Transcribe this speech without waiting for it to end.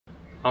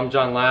I'm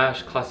John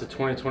Lash, class of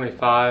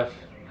 2025.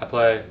 I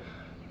play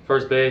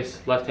first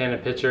base,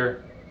 left-handed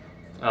pitcher.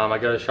 I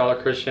go to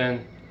Charlotte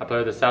Christian. I play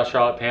with the South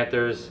Charlotte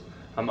Panthers.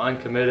 I'm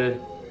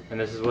uncommitted, and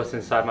this is what's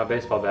inside my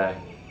baseball bag.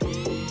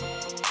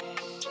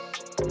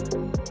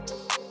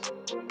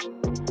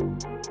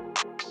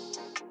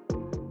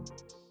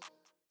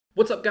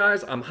 What's up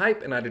guys, I'm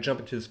Hype and I had to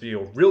jump into this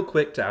video real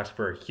quick to ask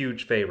for a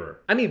huge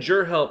favor. I need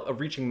your help of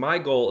reaching my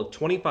goal of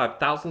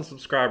 25,000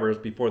 subscribers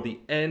before the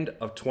end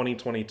of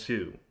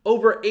 2022.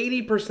 Over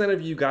 80%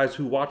 of you guys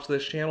who watch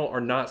this channel are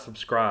not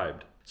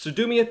subscribed. So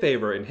do me a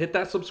favor and hit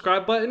that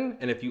subscribe button,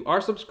 and if you are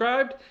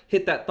subscribed,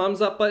 hit that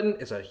thumbs up button.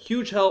 It's a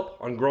huge help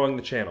on growing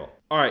the channel.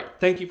 Alright,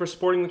 thank you for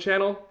supporting the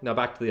channel. Now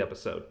back to the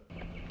episode.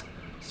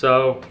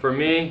 So for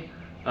me,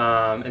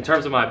 in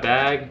terms of my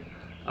bag,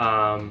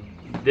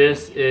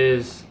 this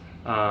is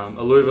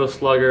a Louisville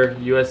Slugger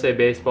USA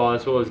Baseball.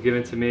 That's what was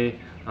given to me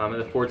at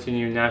the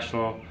 14U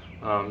National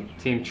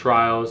Team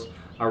Trials.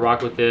 I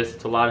rock with this.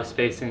 It's a lot of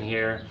space in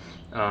here.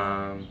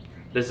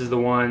 This is the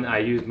one I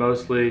use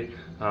mostly.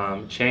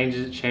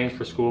 Change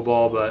for school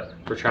ball, but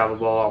for travel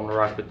ball, I'm gonna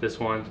rock with this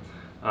one.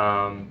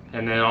 And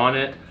then on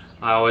it,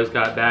 I always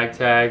got bag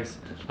tags,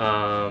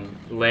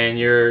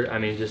 lanyard. I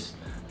mean, just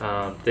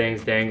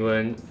things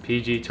dangling,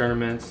 PG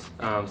tournaments,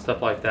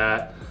 stuff like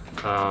that.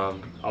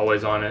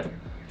 Always on it.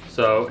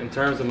 So in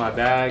terms of my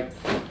bag,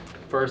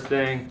 first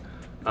thing,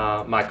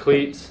 my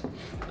cleats.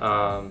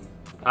 I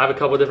have a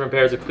couple different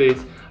pairs of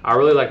cleats. I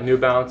really like New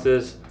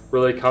Balances,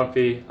 really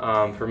comfy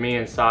for me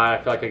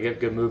inside. I feel like I get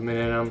good movement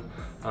in them.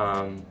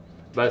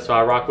 But so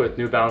I rock with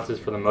New Balances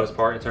for the most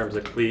part in terms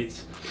of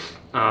cleats.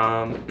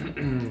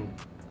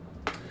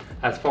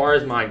 As far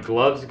as my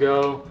gloves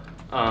go,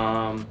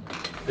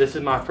 this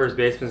is my first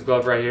baseman's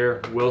glove right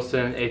here,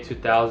 Wilson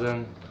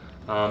A2000.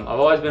 I've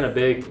always been a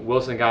big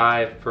Wilson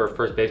guy for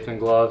first baseman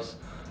gloves.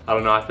 I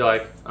don't know, I feel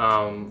like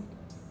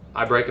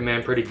I break them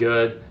in pretty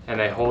good and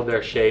they hold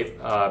their shape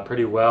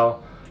pretty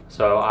well.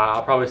 So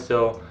I'll probably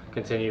still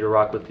continue to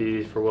rock with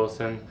these for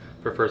Wilson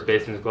for first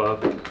baseman's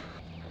glove.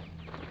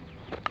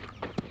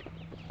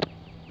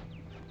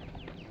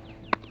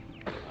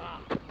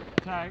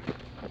 Tag.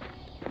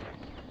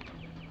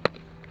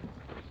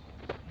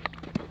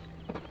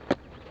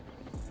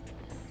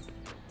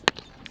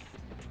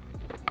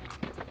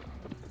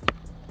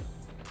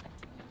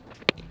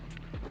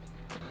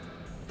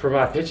 For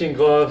my pitching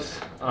gloves,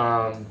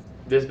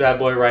 this bad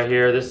boy right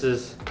here, this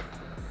is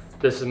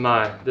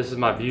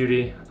my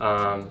beauty.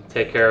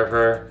 Take care of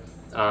her.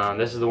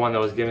 This is the one that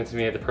was given to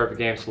me at the Perfect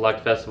Game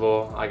Select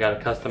Festival. I got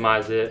to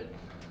customize it.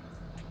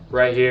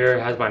 Right here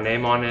has my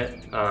name on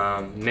it.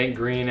 Mint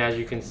green, as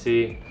you can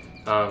see.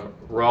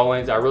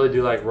 Rawlings. I really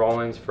do like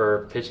Rawlings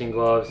for pitching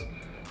gloves.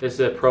 This is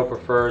a Pro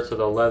Preferred, so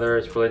the leather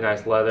is really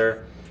nice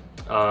leather.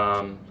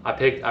 I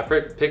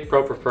picked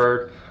Pro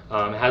Preferred.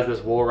 It has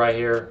this wool right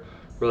here.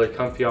 Really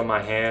comfy on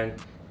my hand.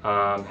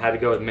 Had to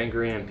go with mint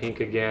green and pink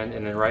again,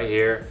 and then right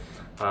here,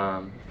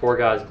 For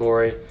God's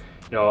Glory.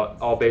 You know,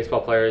 all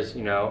baseball players,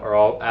 you know, or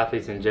all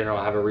athletes in general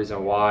have a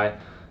reason why.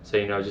 So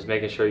you know, just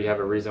making sure you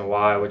have a reason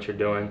why what you're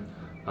doing.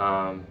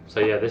 So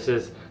yeah, this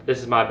is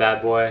my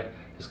bad boy.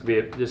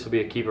 This will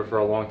be a keeper for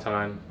a long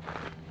time.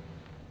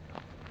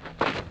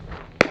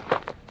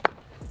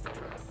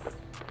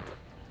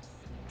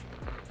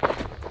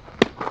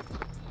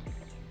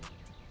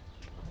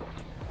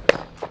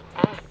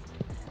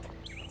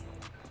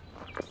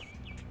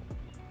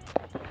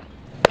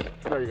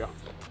 There you go.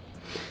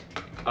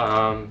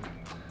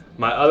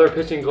 My other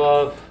pitching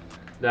glove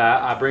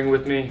that I bring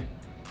with me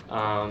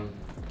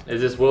is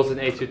this Wilson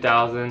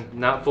A2000.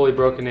 Not fully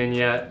broken in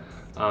yet.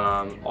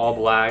 All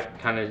black,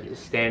 kind of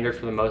standard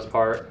for the most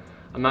part.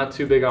 I'm not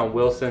too big on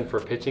Wilson for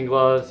pitching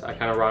gloves. I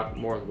kind of rock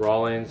more with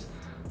Rawlings,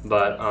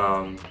 but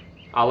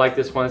I like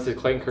this one. This is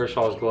Clayton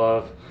Kershaw's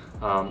glove,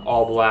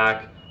 all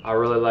black. I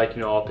really like,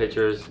 you know, all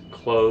pitchers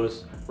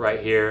close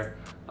right here,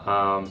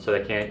 so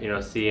they can't, you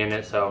know, see in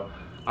it. So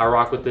I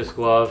rock with this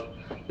glove.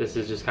 This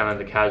is just kind of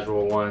the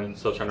casual one,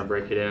 still trying to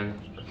break it in.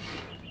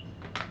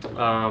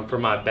 For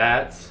my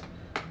bats,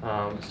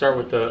 start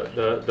with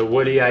the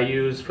Woody I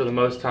use for the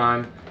most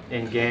time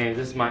in games.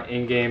 This is my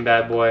in-game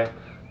bad boy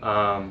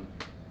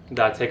that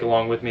I take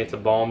along with me. It's a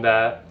Balm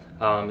bat.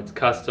 It's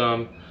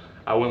custom.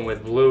 I went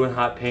with blue and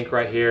hot pink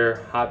right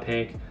here. Hot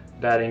pink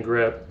batting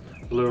grip.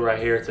 Blue right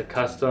here. It's a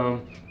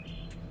custom.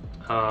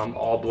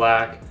 All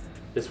black.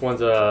 This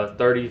one's a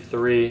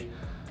 33.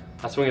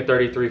 I swing a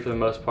 33 for the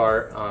most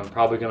part. I'm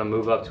probably gonna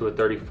move up to a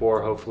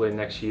 34 hopefully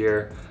next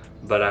year.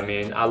 But I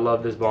mean, I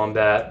love this Balm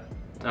bat.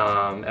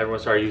 Everyone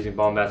started using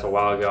Balm bats a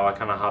while ago. I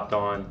kind of hopped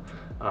on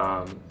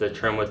the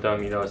trim with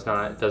them. You know, it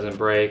doesn't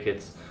break.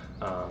 It's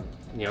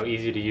you know,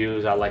 easy to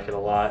use. I like it a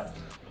lot.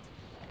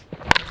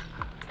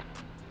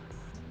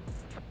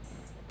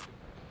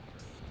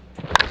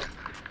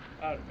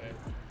 Out of it.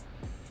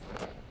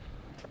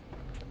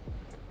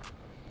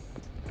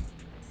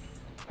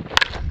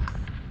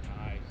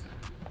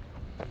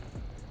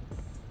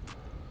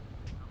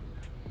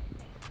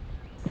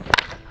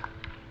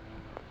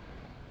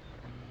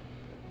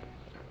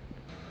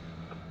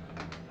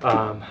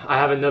 I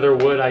have another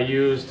wood I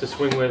use to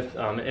swing with,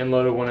 an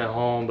end-loaded one at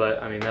home,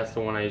 but I mean that's the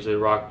one I usually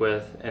rock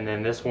with. And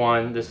then this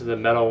one, this is the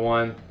metal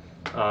one.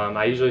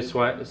 I usually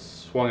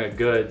swung at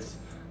Goods,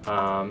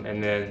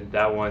 and then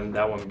that one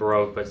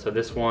broke. But so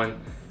this one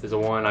is the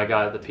one I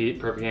got at the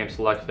Perfect Game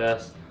Select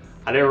Fest.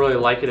 I didn't really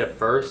like it at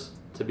first,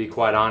 to be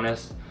quite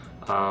honest,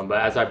 but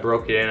as I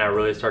broke it in, I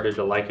really started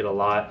to like it a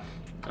lot.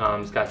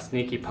 It's got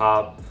sneaky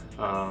pop.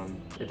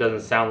 It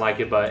doesn't sound like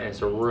it, but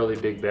it's a really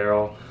big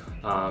barrel.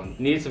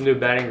 Needs some new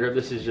batting grip.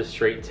 This is just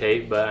straight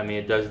tape, but I mean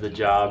it does the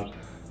job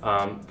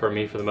for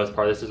me for the most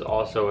part. This is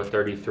also a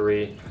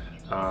 33.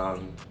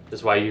 This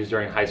is what I used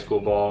during high school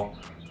ball.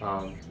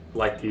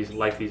 Like these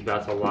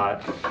bats a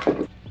lot.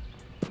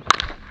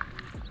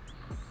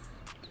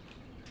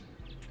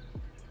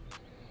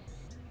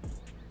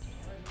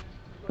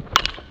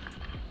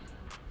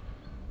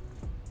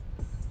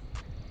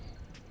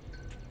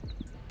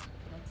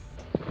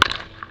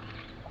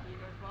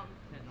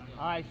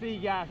 All right, see you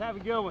guys. Have a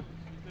good one.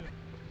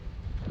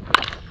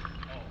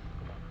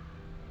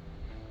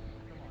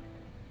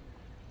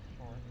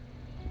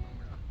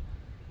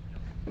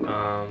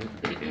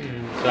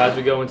 So as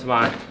we go into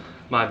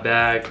my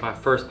bag, my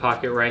first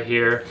pocket right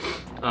here,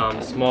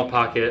 small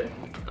pocket.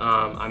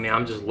 I mean,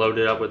 I'm just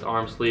loaded up with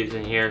arm sleeves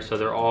in here, so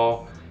they're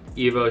all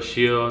Evo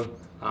Shield.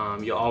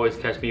 You'll always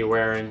catch me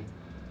wearing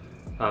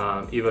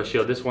Evo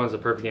Shield. This one's a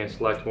Perfect Game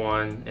Select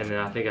one, and then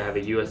I think I have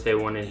a USA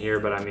one in here,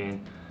 but I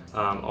mean,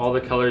 all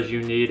the colors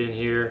you need in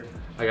here.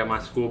 I got my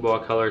school ball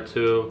color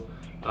too.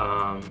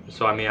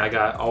 So I mean,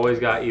 always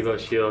got Evo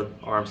Shield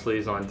arm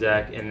sleeves on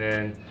deck. And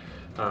then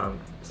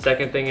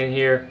second thing in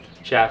here,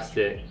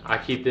 chapstick. I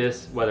keep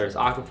this, whether it's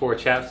Aquaphor or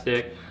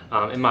chapstick,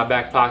 in my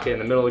back pocket in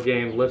the middle of the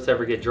game. Lips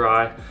ever get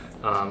dry,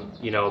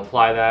 you know,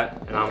 apply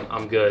that and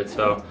I'm good.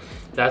 So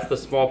that's the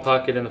small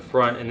pocket in the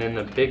front, and then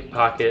the big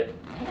pocket,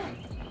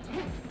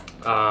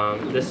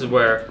 this is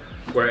where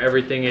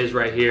everything is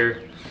right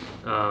here.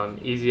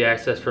 Easy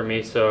access for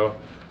me. So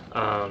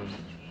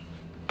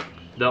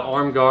the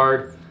arm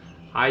guard,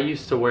 I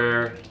used to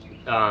wear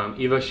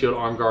Evo Shield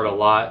arm guard a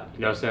lot, you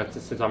know,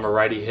 since I'm a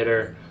righty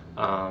hitter.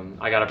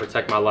 I got to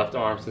protect my left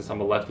arm since I'm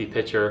a lefty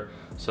pitcher,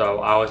 so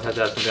I always had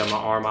to have something on my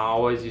arm. I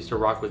always used to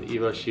rock with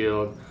Evo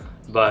Shield,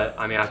 but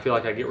I mean, I feel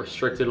like I get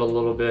restricted a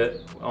little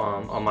bit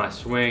on my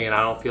swing, and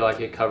I don't feel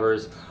like it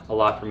covers a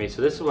lot for me.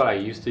 So this is what I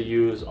used to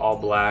use, all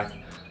black,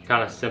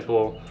 kind of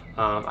simple.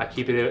 I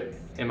keep it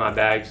in my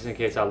bag just in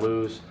case I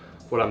lose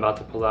what I'm about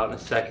to pull out in a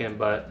second,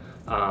 but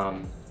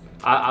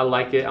I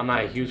like it. I'm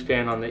not a huge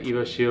fan on the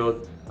Evo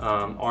Shield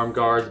arm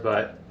guards,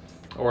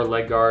 or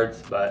leg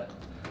guards, but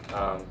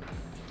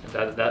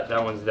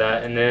that one's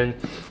that. And then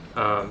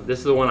this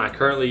is the one I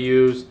currently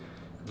use,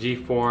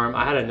 G-Form.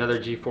 I had another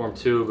G-Form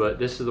too, but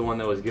this is the one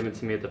that was given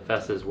to me at the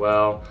fest as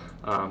well.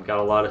 Got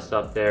a lot of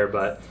stuff there,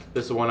 but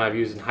this is the one I've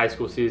used in high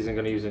school season,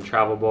 going to use in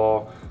travel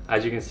ball.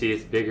 As you can see,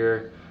 it's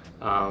bigger.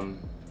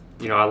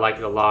 You know, I like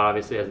it a lot.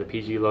 Obviously, it has the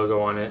PG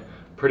logo on it.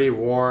 Pretty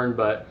worn,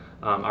 but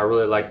I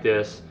really like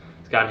this.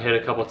 It's gotten hit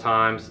a couple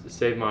times,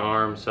 saved my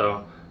arm,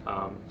 so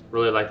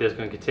really like this.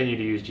 Going to continue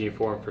to use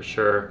G-Form for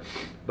sure,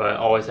 but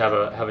always have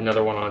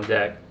another one on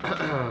deck.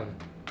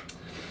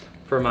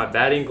 For my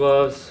batting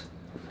gloves,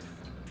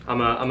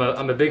 I'm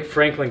a big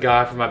Franklin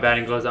guy for my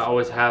batting gloves. I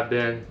always have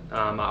been.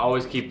 I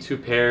always keep 2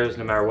 pairs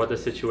no matter what the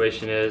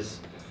situation is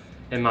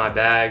in my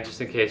bag,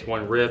 just in case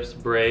one rips,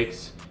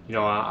 breaks. You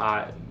know,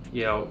 I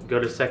go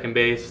to second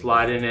base,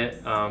 slide in it,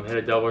 hit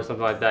a double or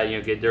something like that, you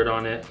know, get dirt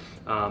on it.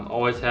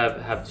 Always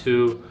have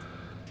 2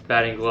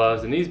 batting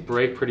gloves, and these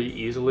break pretty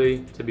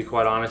easily, to be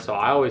quite honest, so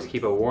I always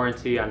keep a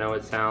warranty. I know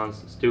it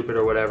sounds stupid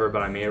or whatever,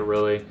 but I mean, it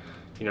really,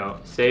 you know,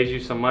 saves you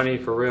some money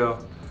for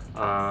real.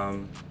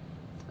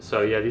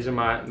 So yeah, these are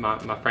my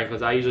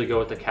Franklins. I usually go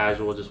with the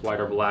casual, just white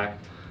or black,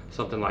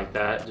 something like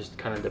that, just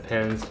kind of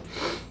depends.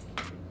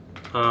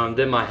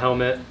 Then my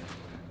helmet,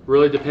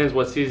 really depends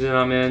what season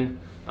I'm in.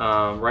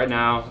 Right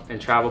now,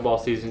 and travel ball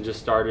season just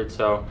started,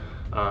 so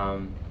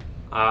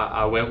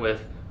I went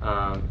with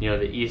you know,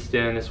 the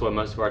Easton. This is what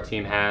most of our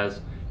team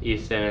has,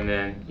 Easton, and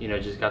then, you know,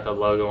 just got the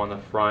logo on the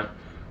front.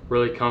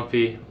 Really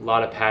comfy, a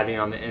lot of padding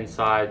on the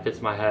inside,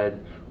 fits my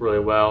head really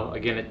well.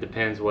 Again, it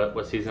depends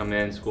what season I'm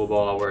in. School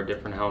ball, I'll wear a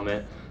different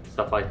helmet,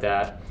 stuff like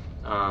that.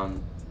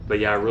 But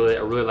yeah, I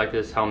really like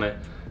this helmet.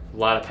 A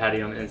lot of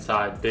padding on the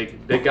inside.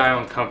 Big guy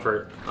on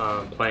comfort,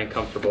 playing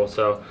comfortable.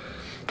 So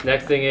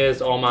next thing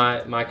is all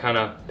my kind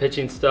of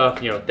pitching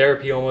stuff, you know,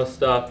 therapy almost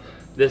stuff.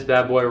 This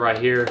bad boy right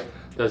here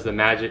does the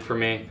magic for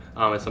me.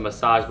 It's a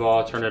massage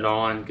ball. Turn it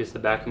on, gets the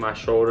back of my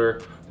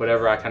shoulder,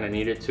 whatever I kind of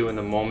need it to in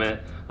the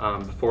moment.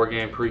 Before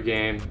game,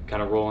 pre-game,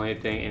 kind of roll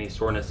any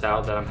soreness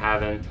out that I'm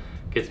having.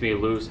 Gets me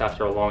loose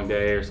after a long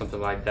day or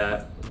something like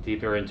that,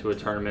 deeper into a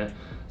tournament.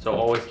 So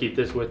always keep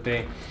this with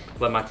me.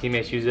 Let my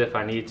teammates use it if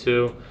I need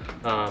to.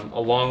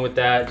 Along with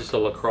that, just a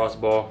lacrosse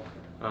ball.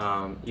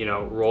 You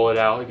know, roll it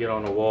out, get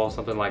on a wall,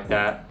 something like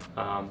that.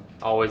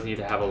 Always need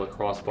to have a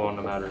lacrosse ball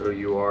no matter who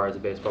you are as a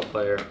baseball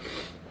player.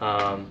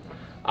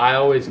 I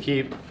always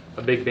keep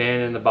a big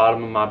band in the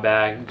bottom of my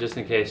bag just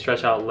in case,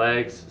 stretch out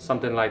legs,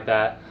 something like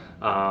that.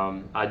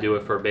 I do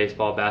it for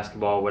baseball,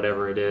 basketball,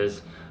 whatever it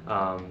is,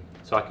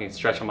 so I can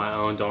stretch on my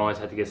own. Don't always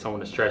have to get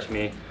someone to stretch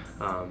me,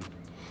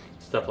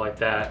 stuff like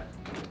that.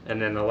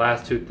 And then the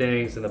last two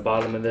things in the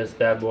bottom of this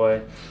bad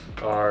boy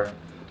are,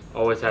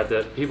 always have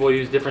to, people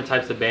use different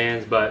types of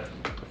bands, but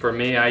for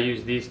me, I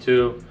use these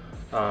two.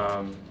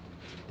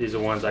 These are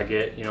ones I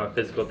get, you know,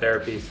 physical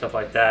therapy, stuff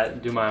like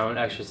that. Do my own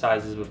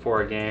exercises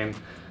before a game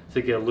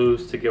to get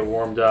loose, to get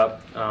warmed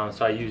up.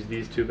 So I use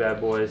these two bad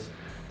boys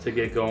to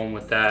get going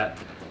with that.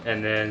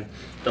 And then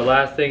the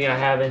last thing I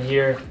have in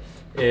here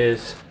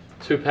is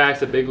 2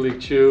 packs of Big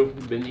League Chew.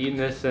 Been eating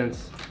this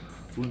since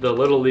the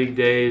Little League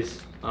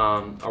days.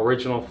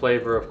 Original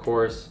flavor, of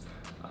course.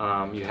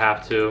 You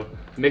have to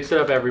mix it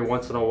up every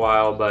once in a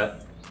while,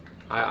 but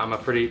I'm a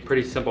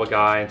pretty simple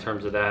guy in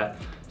terms of that.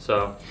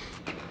 So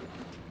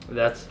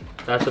that's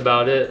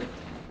about it.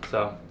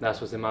 So that's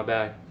what's in my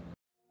bag.